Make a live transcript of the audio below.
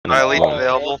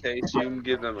available. Okay, so you can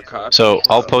give them a copy. So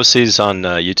I'll post these on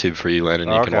YouTube for you, Landon.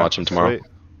 You can watch them tomorrow.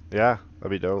 Sweet. Yeah,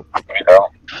 that'd be dope.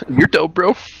 You're dope,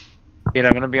 bro. Wait,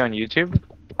 I'm gonna be on YouTube?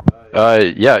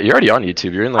 Yeah, you're already on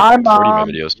YouTube. You're in like 40 of my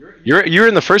videos. You're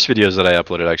in the first videos that I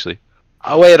uploaded, actually.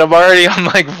 Oh wait, I'm already on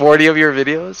like 40 of your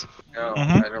videos? No,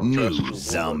 I don't trust you.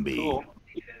 Zombie. Cool.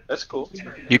 That's cool.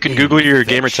 You can Google your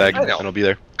gamer tag and it'll be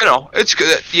there. I know, it's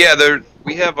good. Yeah,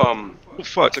 we have,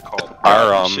 what's it called?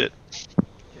 Our, Shit.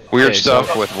 weird Okay,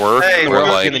 stuff so- with work. Hey, where we're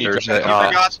like looking at there's you. a,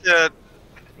 forgot to.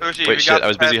 Sushi, Wait, shit, I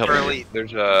was busy helping you.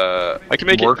 There's a I can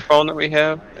make it. work phone that we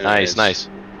have. and Nice, it's nice.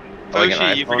 like an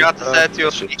Sushi, you iPhone forgot to stuff. set to.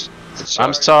 It's just- it's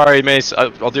I'm sorry, Mace.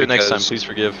 I'll do it next time. Because- Please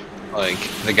forgive. Like,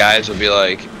 the guys will be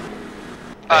like,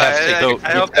 I have to take So,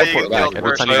 I hope that you teleport get back. killed Every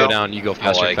first, time you go though. down, you go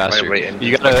faster and like, faster. wait, and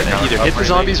You gotta like, either hit the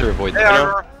zombies or avoid them. Hey, You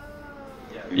know?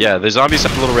 Yeah, the zombies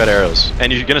have little red arrows,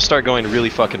 and you're gonna start going really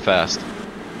fucking fast.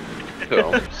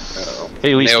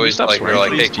 Hey, Lisa, they always stop like, swearing, they're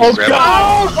like, please. hey, can you grab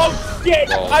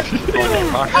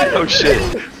Oh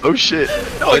shit! Oh shit!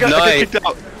 No, I Good got night. kicked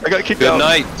out. I got kicked Good out.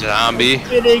 night, zombie.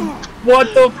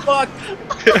 What the fuck?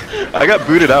 I got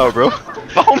booted out, bro.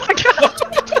 Oh my god!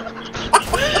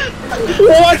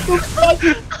 What the fuck?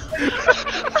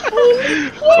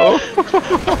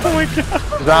 Oh my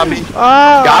god! zombie.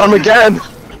 Got him again!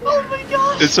 Oh my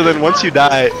god! And so then once you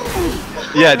die,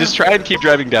 yeah, just try and keep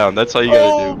driving down. That's all you gotta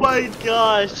Oh do. my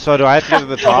gosh! So do I have to get to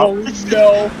the top? Oh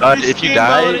no! If you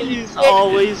die,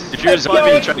 Always. if you're a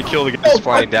zombie, you try to kill the guys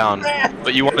flying down,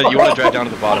 but you wanna drive down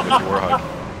to the bottom with your warhog.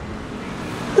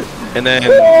 And then,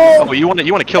 oh, you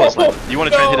wanna kill us, like, you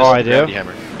wanna try and hit us Oh, with I the do? gravity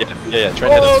hammer. Yeah, try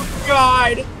and hit us. Oh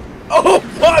god! Oh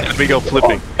fuck! And we go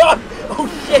flipping. Oh god! Oh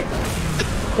shit!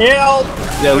 Help!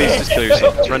 Yeah, at least just kill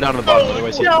yourself. Just run down to the bottom,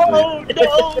 otherwise you have to bleed.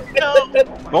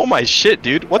 No! Oh my shit,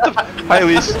 dude! What the? Hi,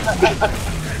 Elise.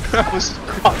 That was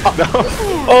no.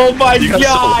 Oh my You got so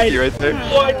god! lucky right there.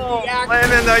 What the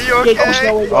Landon, are you is okay?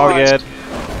 going All on? good.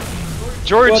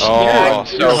 George. What? Oh, Yeah.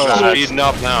 so speeding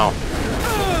up now.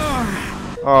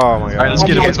 Oh my Alright, god. let's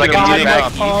get him. Oh Let's my get him god, getting my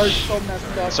back. car's so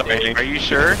messed up. Sorry. Are you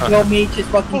sure? Kill me, just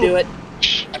fucking do it.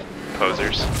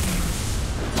 Posers.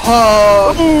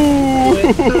 Oh!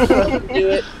 Do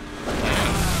it.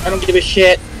 I don't give a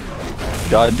shit.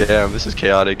 God damn, this is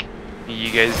chaotic.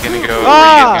 You guys gonna go?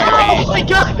 Oh Where my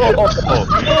god!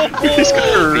 He's got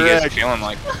you guys wrecked. feeling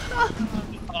like?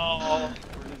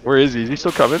 Where is he? Is he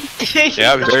still coming?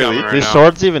 Yeah, I'm barely. coming right Do now.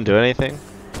 swords even do anything?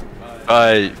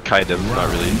 Kind of, not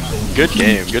really. Good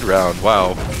game, good round.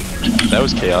 Wow, that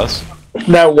was chaos.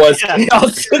 That was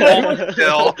chaos.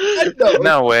 Still.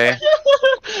 No way.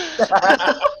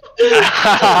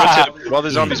 While the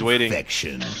zombie's waiting,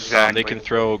 Exactly. they can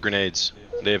throw grenades.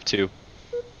 They have 2.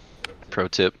 Pro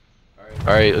tip.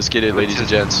 All right, let's get it, ladies and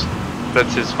gents.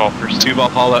 That's his fault for 2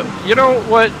 Valhalla. You know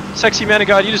what, sexy man of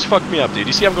God, you just fucked me up, dude.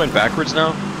 You see I'm going backwards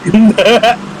now?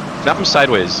 Now I'm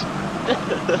sideways.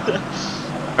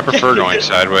 I prefer going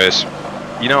sideways.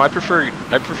 You know, I prefer you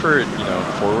know,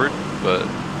 forward, but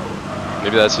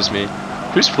maybe that's just me.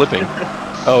 Who's flipping?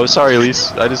 Oh, sorry,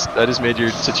 Elise. I just made your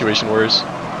situation worse.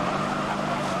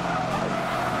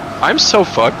 I'm so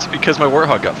fucked because my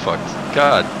warthog got fucked.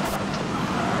 God.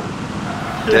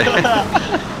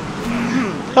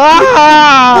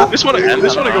 Ah! I just wanna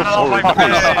go forward.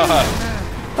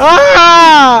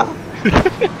 Ah!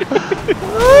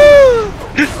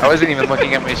 I wasn't even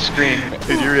looking at my screen.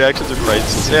 Dude, your reactions are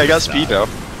priceless. Hey, I got speed now.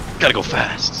 Gotta go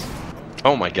fast.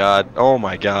 Oh my god. Oh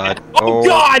my god. Oh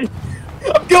god!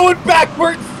 I'm going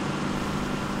backwards!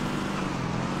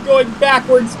 Going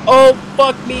backwards. Oh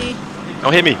fuck me.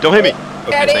 Don't hit me. Don't hit me.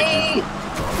 Okay, thank Eddie! you.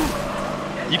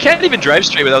 You can't even drive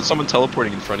straight without someone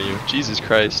teleporting in front of you. Jesus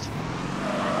Christ.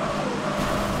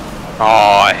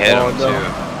 Oh, I hit him no. too.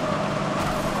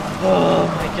 Oh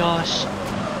my gosh.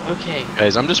 Okay.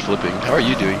 Guys, I'm just flipping. How are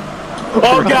you doing?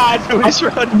 Oh god! Please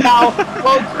run. Now!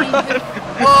 Oh Jesus!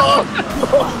 Oh!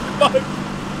 Oh fuck!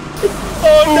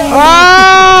 Oh no!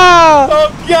 Ah! Oh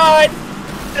god!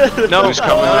 No, Who's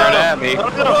coming right at me?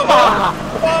 Fuck!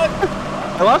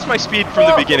 I lost my speed from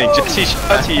the beginning. Jesse,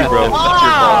 shout out to you, bro. That's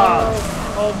your fault.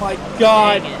 Oh my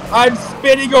god! I'm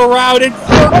spinning around in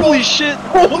circles! Holy shit!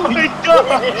 Oh my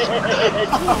god!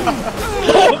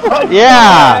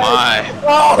 Yeah! My.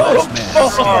 Oh,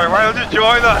 Sorry, why don't you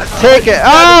join us? Take it!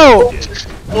 Oh!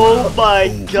 oh my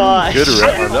gosh! Good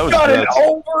round. That was got an nuts.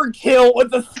 overkill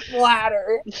with a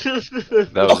splatter!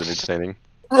 That was entertaining.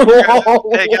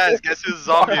 Hey guys, guess who's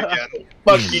zombie again?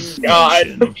 Fucking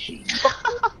god!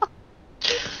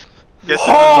 Guess who's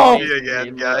Oh. zombie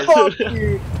again, guys? Fuck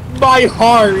you! My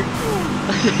heart!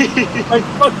 My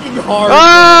fucking heart!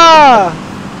 Ah!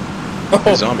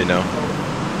 A zombie now.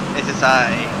 This is I.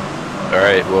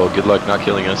 Alright, well, good luck not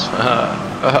killing us.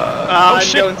 I'm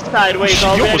shit. going sideways You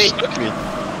already. almost stuck me.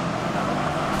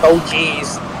 Oh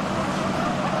jeez.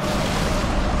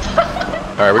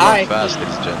 Alright, we're Hi. going fast,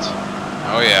 ladies and gents.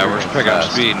 Oh yeah, we're picking up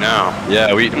fast. speed now.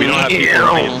 Yeah, we don't have people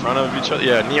running in front of each other.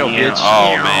 Yeah, Neo, bitch.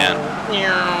 Oh man.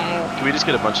 Can we just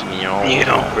get a bunch of Neo?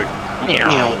 Quick.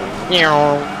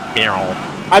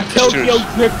 I'm Tokyo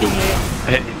drifting it.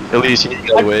 Hey, Elise, you need to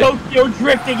get I'm away. Tokyo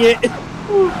drifting it.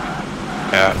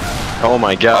 Yeah. Oh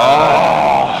my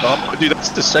god. Oh, dude, that's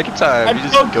the second time. I'm You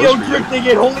just Tokyo ghost for you. drifting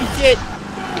it. Holy shit.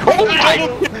 Oh my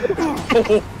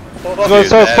Go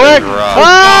so that quick! is rough.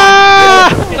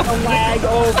 Ah! Get the lag.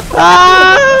 Oh,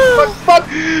 Ah! fuck.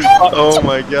 Oh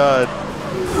my god.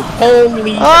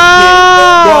 Holy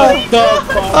Ah! shit. What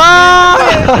the fuck?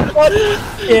 Ah! What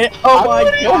shit? Oh my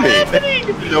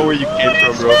god. You know where you came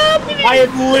from, bro. I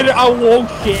am literally. Oh,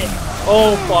 whoa, shit.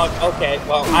 Oh fuck. Okay,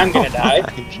 well, I'm gonna die.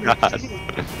 God.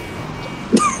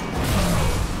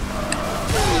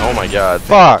 Oh my god.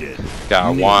 Fuck.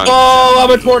 Got one. Oh,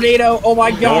 I'm a tornado. Oh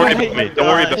my god. Don't worry about me. Don't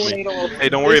worry about me. Tornado. Hey,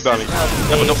 don't worry about me.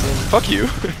 No, fuck you.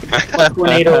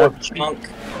 Tornado of chunk.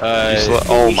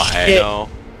 Oh my. shit. No.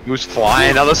 Who's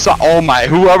flying on the side? Oh my.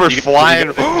 Whoever's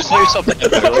flying. Just let yourself die up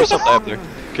there. Let yourself die up there.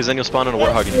 Because then you'll spawn on a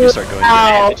warthog and you can start going.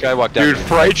 Ow. The guy walked down. Dude,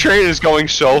 Freight Train is going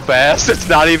so fast. It's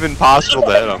not even possible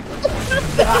to hit him.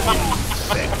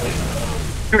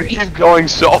 He's going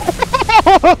so.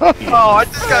 Oh, I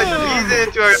just got squeezed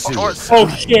into a horse. Oh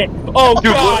shit. Oh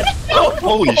Dude, god. Oh,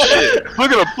 Holy shit.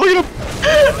 Look at him. Look at him.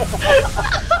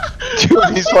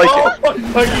 Dude, he's like. oh my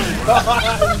fucking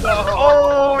god. No.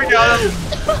 Oh, we got him.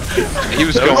 He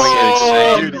was That going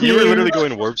was- insane. Dude, you were literally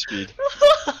going warp speed.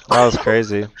 That was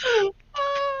crazy.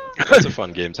 That's a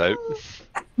fun game type.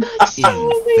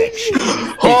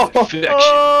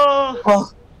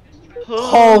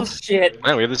 Oh shit.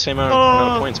 Man, we have the same amount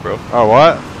of points, bro. Oh,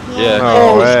 what? Yeah. No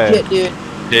Oh way. shit, dude.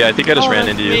 Yeah, I think I just ran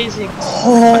into you. Amazing.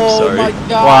 Oh sorry. my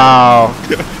god. Wow.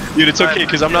 Dude, it's okay,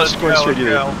 because I'm not just going straight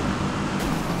either.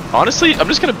 Honestly, I'm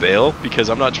just gonna bail, because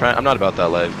I'm not about that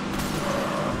life.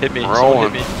 Hit me.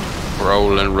 Someone hit me.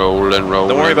 Rolling.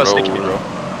 Don't worry about sneaking me, bro.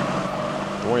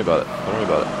 Don't worry about it. Don't worry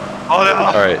about it. Oh, no.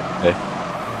 Alright, hey.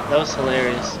 That was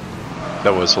hilarious.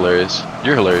 That was hilarious.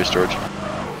 You're hilarious, George.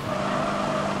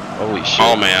 Holy shit.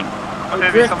 Oh man.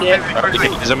 Someone hit me, someone hit me, Alright,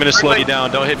 quickly. I'm gonna slow you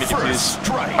down. Don't hit me, please.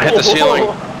 I hit the ceiling.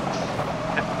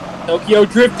 Tokyo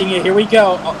drifting it. Here we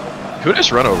go. Oh, Who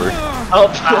just run over? Oh,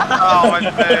 Oh,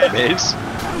 my face. Mace?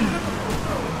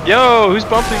 Yo, who's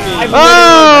bumping I'm me?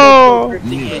 Oh!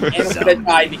 literally drifting it, and I'm gonna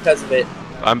die because of it.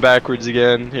 I'm backwards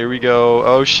again. Here we go.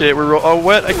 Oh shit, we're oh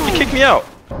what? You kicked me out.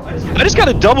 I just got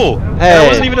a double. Hey. I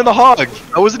wasn't even in the hog.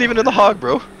 I wasn't even in the hog,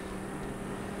 bro.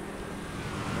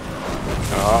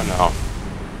 Oh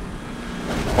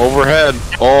no. Overhead.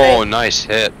 Oh, nice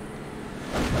hit.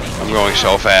 I'm going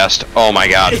so fast. Oh my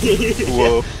god.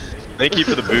 Whoa. Thank you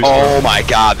for the boost. Oh my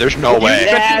god. There's no way.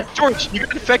 Yes. George, you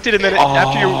got infected and then Oh.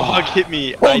 after your hog hit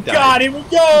me, Oh I died. god, here we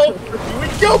go! Here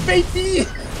we go, baby!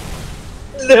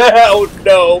 No,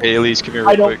 no. Hey, Elise, come here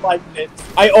I real don't quick. like this.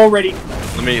 I already.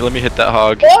 Let me hit that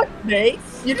hog. What, Mace?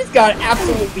 You just got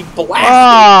absolutely blasted.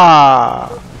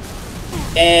 Ah!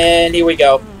 And here we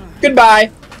go.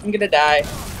 Goodbye. I'm gonna die.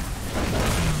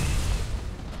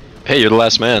 Hey, you're the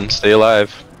last man. Stay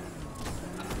alive.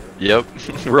 Yep.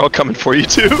 We're all coming for you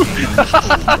too.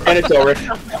 And it's over.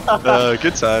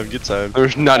 Good time, good time.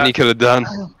 There's nothing he could have done.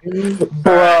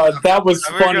 Bruh, that was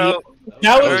There we funny. go.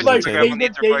 That There was we my go.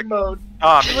 favorite game mode. Oh,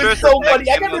 I'm It sure was it's so the next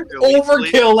funny. I game got an will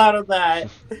be overkill out of that.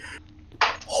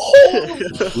 Holy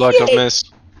Luck, shit. don't miss.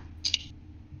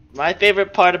 my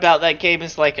favorite part about that game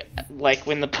is like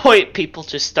when the point people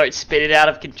just start spinning out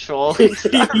of control, and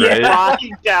start Yeah.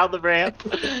 flying down the ramp.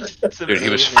 It's Dude, he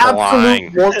was amazing. flying.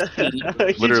 Absolute warp speed.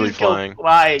 You Literally just go flying.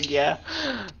 Flying, yeah.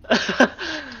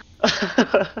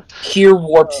 Pure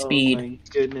warp Oh speed. my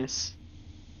goodness.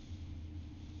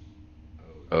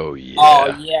 Oh yeah.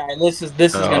 Oh yeah, and this is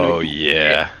gonna Oh be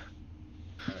yeah.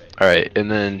 All right, and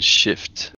then shift